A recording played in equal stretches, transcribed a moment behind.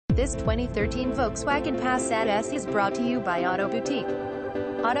This 2013 Volkswagen Passat SE is brought to you by Auto Boutique.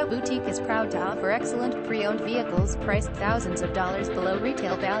 Auto Boutique is proud to offer excellent pre-owned vehicles priced thousands of dollars below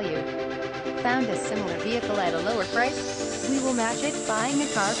retail value. Found a similar vehicle at a lower price? We will match it. Buying a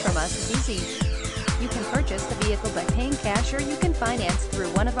car from us is easy. You can purchase the vehicle by paying cash, or you can finance through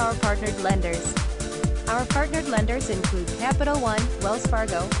one of our partnered lenders. Our partnered lenders include Capital One, Wells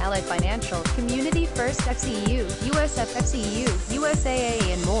Fargo, Ally Financial, Community First FCU, USF FCU,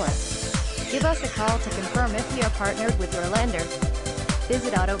 USAA, and more. Give us a call to confirm if we are partnered with your lender.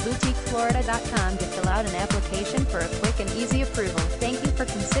 Visit AutoBoutiqueFlorida.com to fill out an application for a quick and easy approval. Thank you for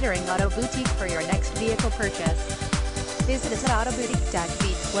considering Auto Boutique for your next vehicle purchase. Visit us at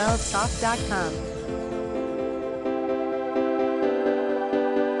autoboutique.v12soft.com.